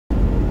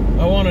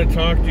want to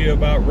talk to you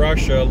about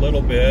Russia a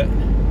little bit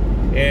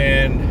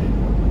and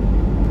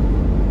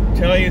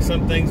tell you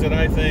some things that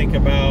I think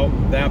about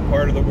that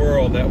part of the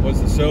world that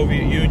was the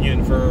Soviet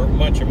Union for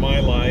much of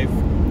my life.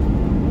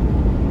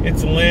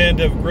 It's a land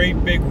of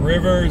great big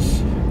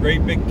rivers,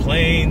 great big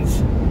plains,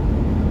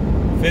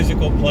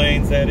 physical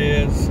plains that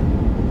is,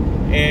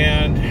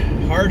 and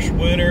harsh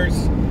winters,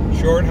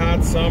 short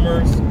hot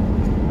summers.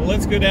 Well,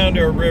 let's go down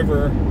to a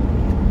river,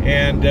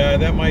 and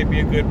that might be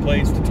a good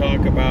place to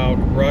talk about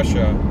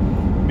Russia,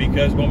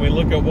 because when we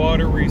look at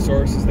water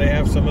resources, they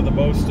have some of the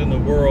most in the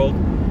world,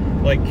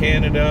 like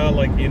Canada,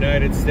 like the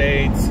United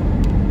States.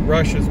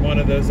 Russia's one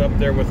of those up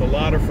there with a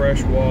lot of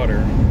fresh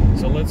water.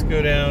 So let's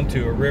go down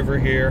to a river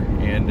here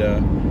and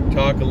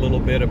talk a little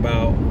bit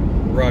about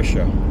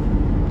Russia.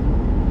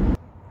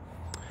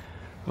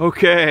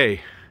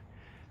 Okay,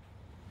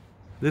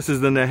 this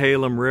is the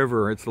Nehalem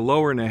River. It's the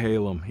lower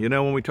Nehalem. You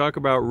know, when we talk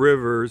about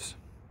rivers,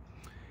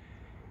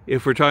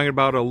 if we're talking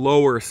about a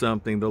lower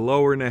something, the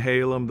lower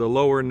Nehalem, the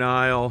lower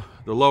Nile,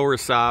 the lower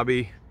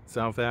Sabi,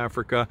 South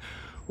Africa,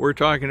 we're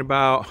talking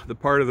about the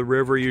part of the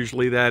river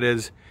usually that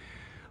is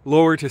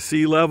lower to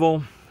sea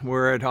level,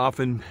 where it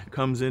often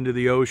comes into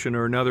the ocean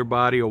or another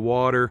body of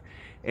water,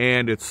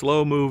 and it's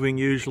slow moving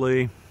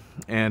usually,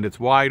 and it's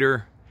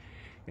wider.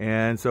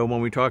 And so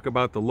when we talk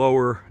about the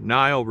lower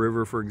Nile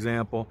River, for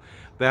example,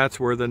 that's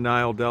where the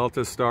Nile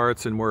Delta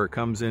starts and where it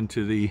comes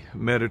into the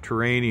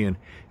Mediterranean.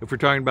 If we're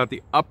talking about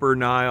the upper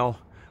Nile,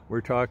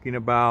 we're talking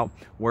about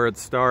where it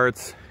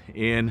starts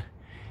in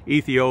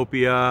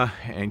Ethiopia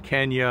and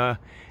Kenya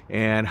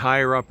and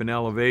higher up in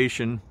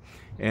elevation,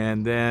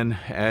 and then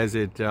as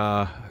it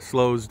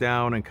slows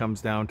down and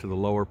comes down to the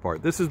lower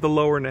part. This is the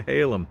lower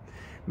Nehalem.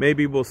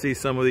 Maybe we'll see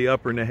some of the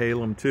upper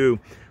Nehalem too,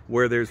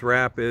 where there's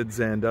rapids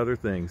and other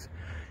things.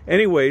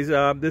 Anyways,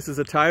 this is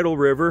a tidal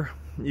river.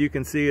 You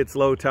can see it's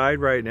low tide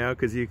right now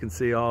because you can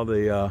see all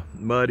the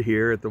mud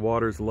here at the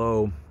water's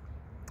low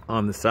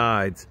on the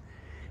sides.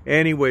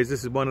 Anyways,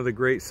 this is one of the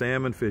great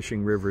salmon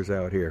fishing rivers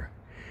out here.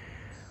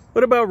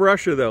 What about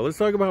Russia though? Let's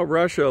talk about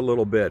Russia a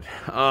little bit.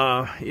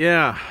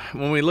 Yeah,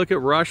 when we look at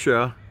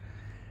Russia,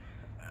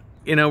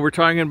 you know, we're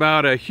talking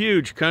about a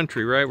huge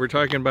country, right? We're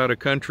talking about a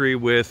country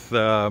with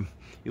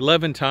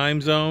 11 time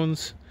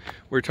zones.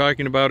 We're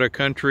talking about a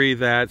country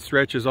that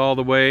stretches all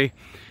the way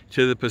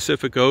to the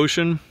Pacific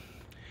Ocean.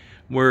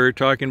 We're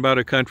talking about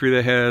a country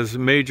that has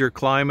major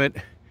climate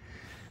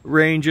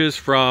ranges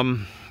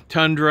from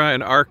tundra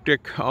and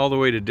Arctic all the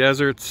way to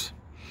deserts,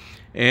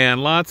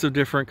 and lots of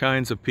different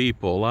kinds of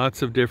people,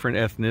 lots of different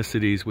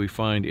ethnicities we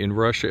find in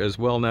Russia as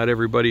well. Not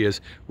everybody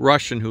is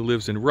Russian who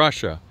lives in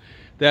Russia.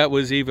 That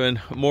was even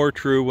more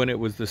true when it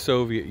was the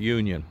Soviet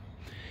Union.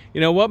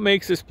 You know, what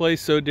makes this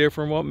place so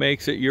different? What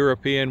makes it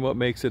European? What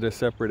makes it a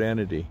separate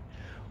entity?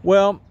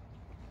 Well,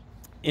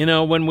 you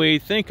know, when we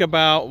think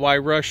about why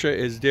Russia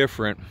is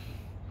different,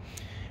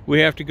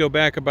 we have to go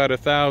back about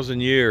 1,000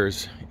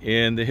 years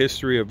in the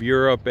history of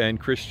Europe and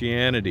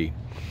Christianity.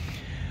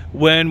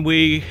 When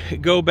we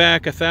go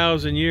back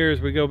 1,000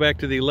 years, we go back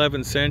to the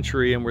 11th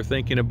century, and we're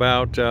thinking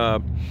about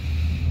the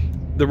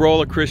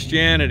role of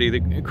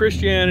Christianity.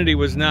 Christianity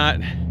was not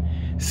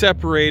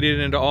separated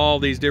into all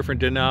these different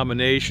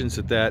denominations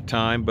at that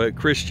time, but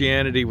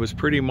Christianity was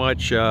pretty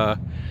much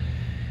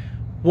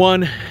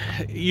one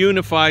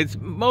unified,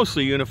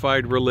 mostly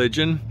unified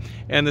religion,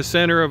 and the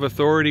center of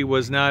authority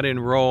was not in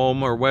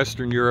Rome or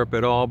Western Europe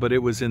at all, but it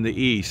was in the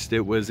East.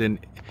 It was in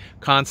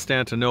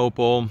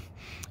Constantinople.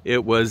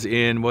 It was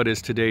in what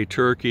is today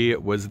Turkey.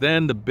 It was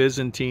then the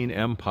Byzantine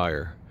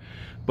Empire.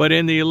 But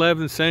in the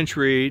 11th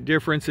century,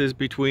 differences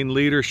between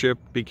leadership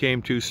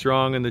became too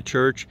strong in the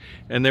church,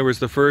 and there was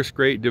the first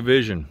great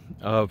division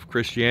of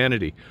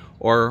Christianity,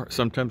 or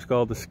sometimes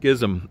called the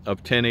Schism of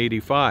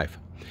 1085.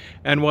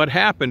 And what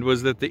happened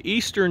was that the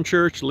Eastern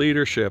Church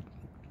leadership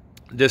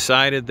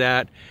decided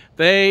that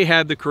they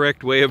had the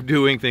correct way of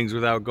doing things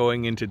without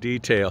going into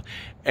detail.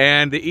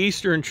 And the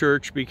Eastern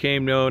Church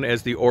became known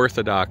as the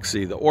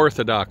Orthodoxy, the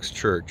Orthodox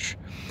Church.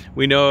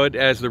 We know it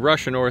as the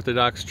Russian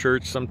Orthodox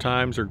Church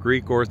sometimes, or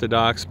Greek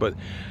Orthodox, but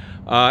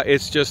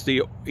it's just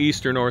the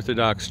Eastern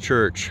Orthodox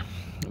Church.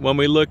 When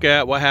we look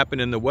at what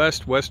happened in the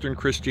West, Western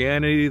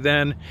Christianity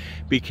then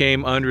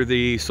became under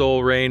the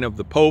sole reign of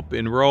the Pope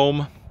in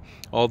Rome,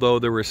 although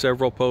there were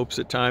several popes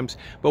at times.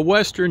 But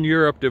Western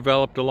Europe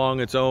developed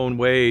along its own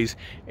ways,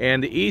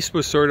 and the East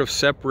was sort of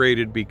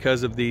separated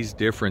because of these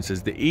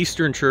differences. The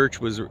Eastern Church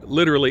was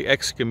literally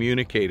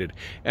excommunicated,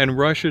 and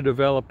Russia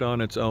developed on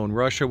its own.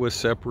 Russia was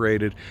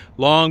separated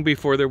long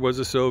before there was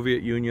a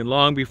Soviet Union,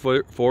 long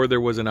before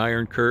there was an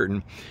Iron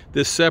Curtain.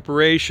 This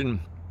separation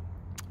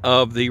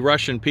of the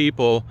Russian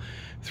people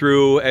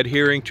through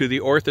adhering to the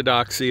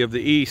orthodoxy of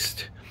the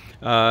East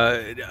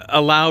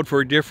allowed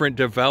for different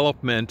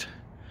development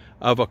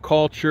of a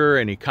culture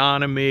and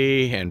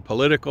economy and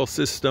political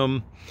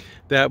system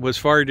that was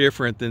far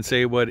different than,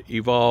 say, what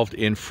evolved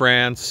in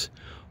France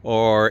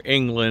or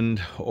England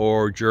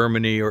or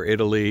Germany or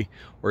Italy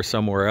or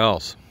somewhere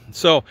else.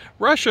 So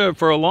Russia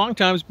for a long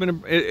time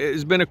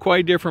has been a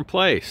quite different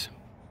place.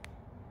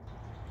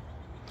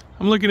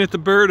 I'm looking at the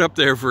bird up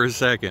there for a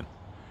second.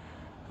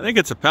 I think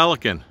it's a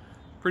pelican.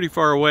 Pretty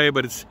far away,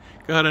 but it's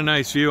got a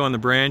nice view on the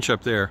branch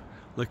up there,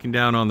 looking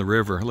down on the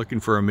river, looking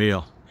for a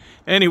meal.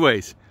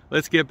 Anyways,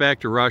 let's get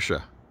back to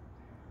Russia.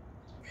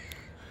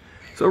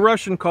 So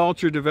Russian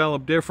culture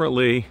developed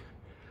differently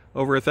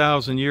over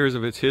 1,000 years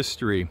of its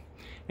history,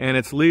 and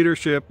its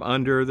leadership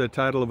under the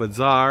title of a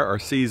Tsar or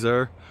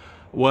Caesar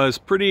was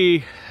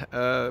pretty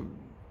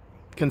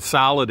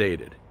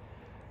consolidated.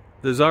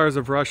 The Tsars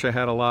of Russia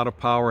had a lot of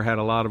power, had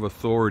a lot of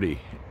authority.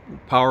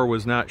 Power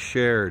was not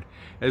shared.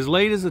 As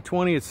late as the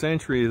 20th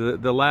century,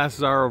 the last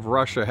Tsar of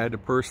Russia had to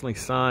personally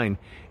sign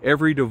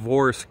every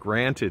divorce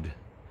granted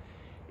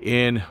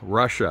in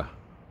Russia.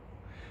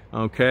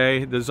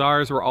 Okay, the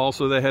Tsars were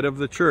also the head of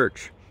the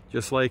church.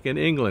 Just like in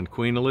England,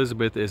 Queen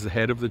Elizabeth is the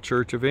head of the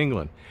Church of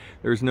England.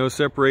 There's no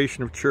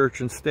separation of church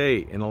and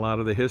state in a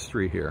lot of the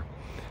history here.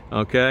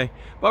 Okay,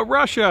 but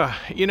Russia,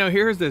 you know,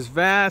 here's this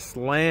vast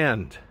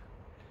land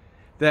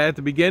that at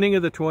the beginning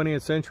of the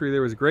 20th century,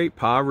 there was great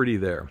poverty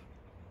there.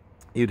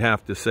 You'd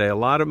have to say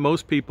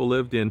most people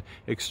lived in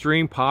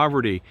extreme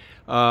poverty,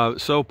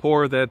 so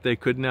poor that they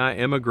could not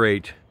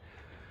immigrate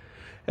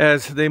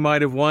as they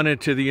might have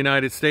wanted to the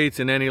United States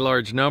in any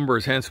large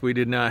numbers. Hence, we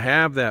did not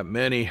have that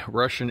many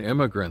Russian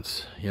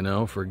immigrants, you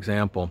know, for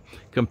example,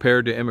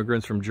 compared to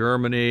immigrants from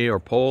Germany or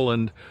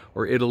Poland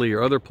or Italy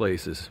or other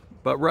places.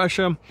 But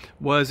Russia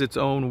was its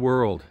own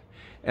world.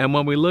 And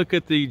when we look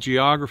at the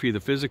geography, the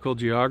physical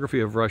geography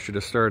of Russia to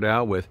start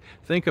out with,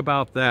 think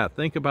about that.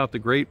 Think about the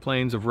Great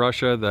Plains of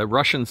Russia, the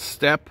Russian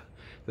steppe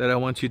that I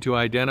want you to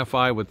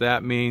identify what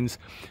that means,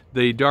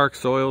 the dark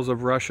soils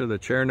of Russia, the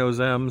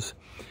Chernozems.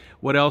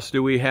 What else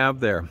do we have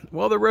there?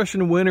 Well, the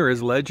Russian winter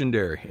is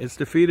legendary. It's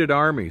defeated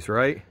armies,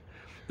 right?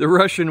 The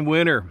Russian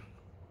winter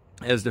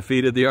has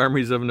defeated the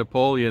armies of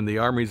Napoleon, the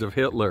armies of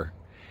Hitler.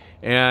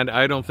 And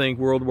I don't think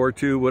World War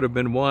II would have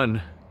been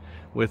won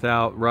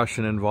without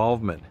Russian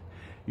involvement.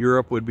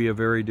 Europe would be a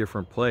very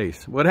different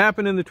place. What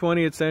happened in the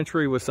 20th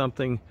century was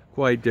something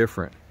quite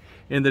different.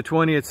 In the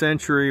 20th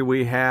century,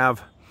 we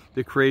have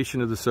the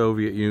creation of the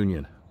Soviet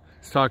Union.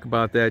 Let's talk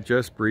about that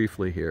just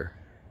briefly here.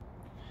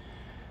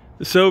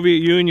 The Soviet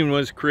Union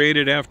was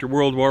created after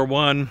World War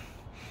I.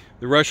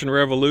 The Russian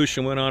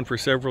Revolution went on for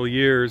several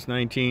years,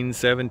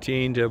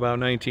 1917 to about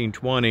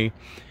 1920.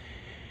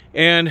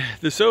 And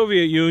the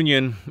Soviet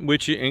Union,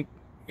 which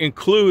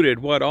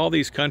included all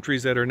these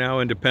countries that are now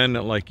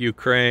independent, like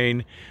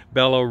Ukraine,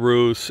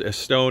 Belarus,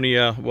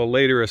 Estonia, well,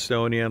 later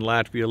Estonia and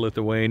Latvia,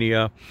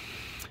 Lithuania.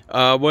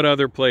 What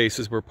other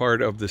places were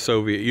part of the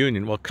Soviet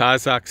Union? Well,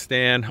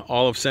 Kazakhstan,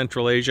 all of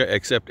Central Asia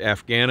except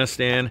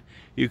Afghanistan,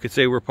 you could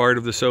say, were part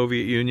of the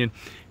Soviet Union.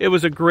 It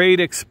was a great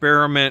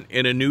experiment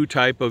in a new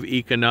type of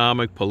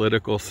economic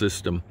political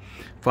system,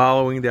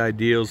 following the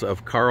ideals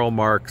of Karl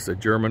Marx, a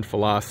German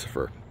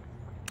philosopher.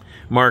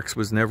 Marx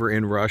was never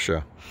in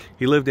Russia.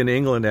 He lived in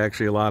England,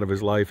 actually, a lot of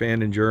his life,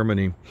 and in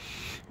Germany.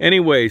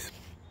 Anyways,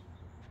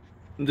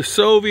 the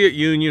Soviet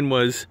Union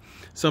was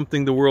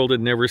something the world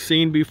had never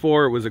seen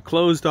before. It was a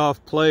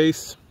closed-off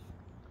place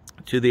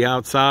to the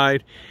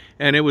outside,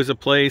 and it was a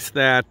place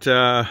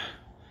that,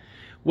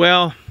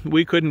 well,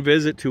 we couldn't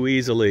visit too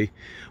easily.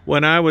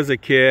 When I was a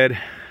kid,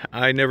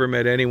 I never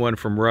met anyone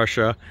from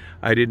Russia.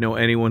 I didn't know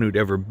anyone who'd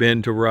ever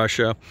been to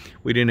Russia.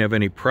 We didn't have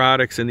any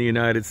products in the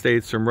United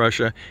States from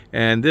Russia,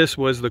 and this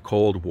was the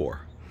Cold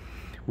War.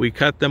 We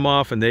cut them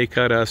off and they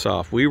cut us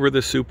off. We were the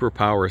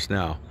superpowers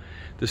now,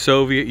 the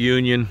Soviet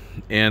Union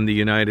and the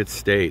United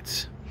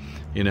States,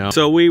 you know.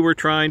 So we were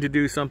trying to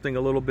do something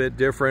a little bit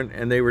different,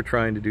 and they were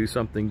trying to do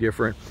something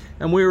different,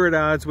 and we were at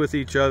odds with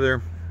each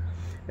other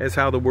as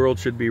how the world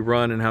should be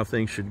run and how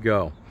things should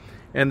go.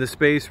 And the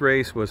space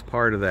race was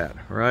part of that,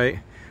 right?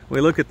 We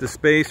look at the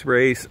space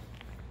race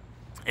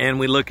and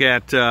we look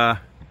at, you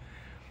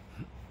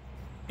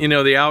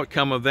know, the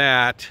outcome of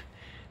that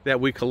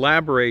we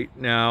collaborate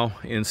now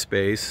in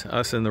space,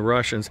 us and the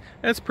Russians.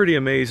 That's pretty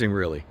amazing,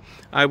 really.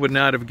 I would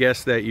not have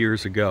guessed that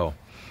years ago.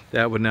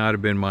 That would not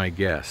have been my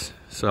guess.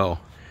 So,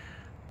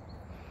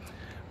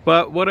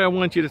 but what I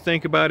want you to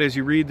think about as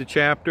you read the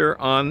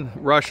chapter on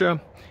Russia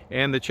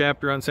and the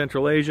chapter on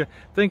Central Asia,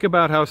 think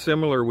about how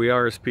similar we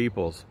are as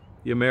peoples,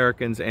 the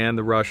Americans and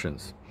the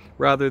Russians,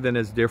 rather than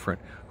as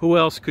different. Who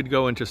else could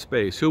go into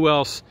space? Who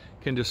else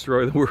can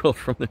destroy the world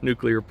from the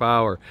nuclear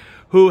power?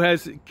 Who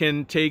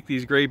can take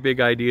these great big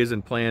ideas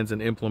and plans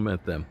and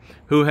implement them?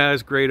 Who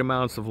has great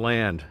amounts of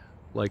land,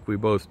 like we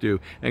both do,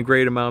 and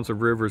great amounts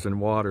of rivers and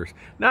waters?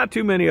 Not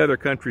too many other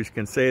countries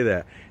can say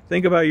that.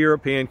 Think about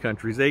European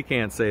countries. They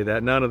can't say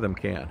that. None of them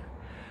can.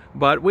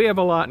 But we have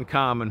a lot in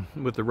common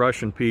with the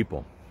Russian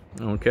people,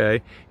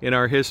 okay? In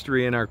our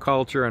history, in our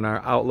culture, and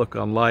our outlook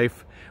on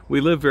life.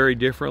 We live very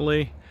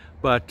differently,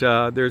 but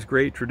there's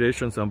great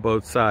traditions on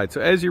both sides.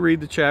 So as you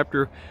read the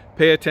chapter,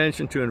 pay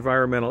attention to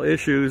environmental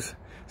issues,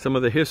 some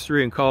of the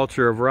history and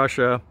culture of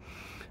Russia,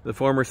 the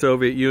former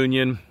Soviet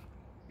Union,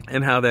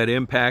 and how that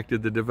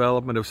impacted the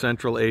development of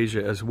Central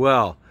Asia as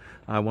well.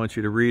 I want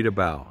you to read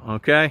about,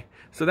 okay?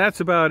 So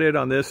that's about it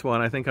on this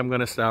one. I think I'm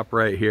going to stop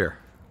right here,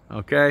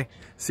 okay?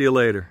 See you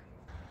later.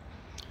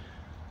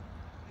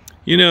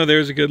 You know,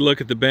 there's a good look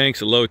at the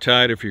banks at low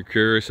tide if you're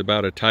curious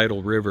about a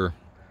tidal river.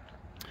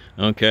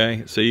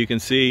 Okay, so you can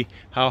see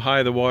how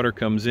high the water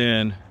comes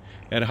in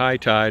at high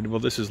tide.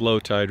 Well, this is low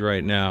tide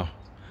right now.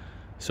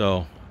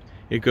 So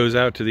it goes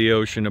out to the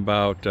ocean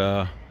about,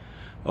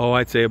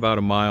 I'd say about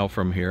a mile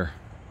from here.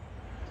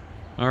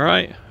 All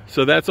right,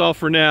 so that's all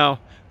for now.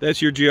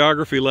 That's your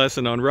geography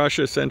lesson on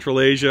Russia, Central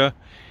Asia,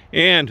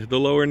 and the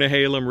lower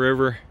Nehalem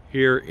River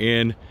here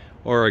in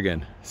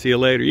Oregon. See you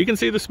later. You can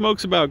see the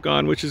smoke's about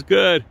gone, which is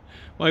good.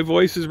 My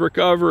voice is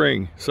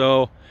recovering.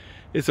 So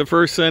it's the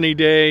first sunny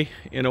day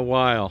in a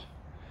while.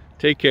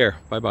 Take care.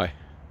 Bye-bye.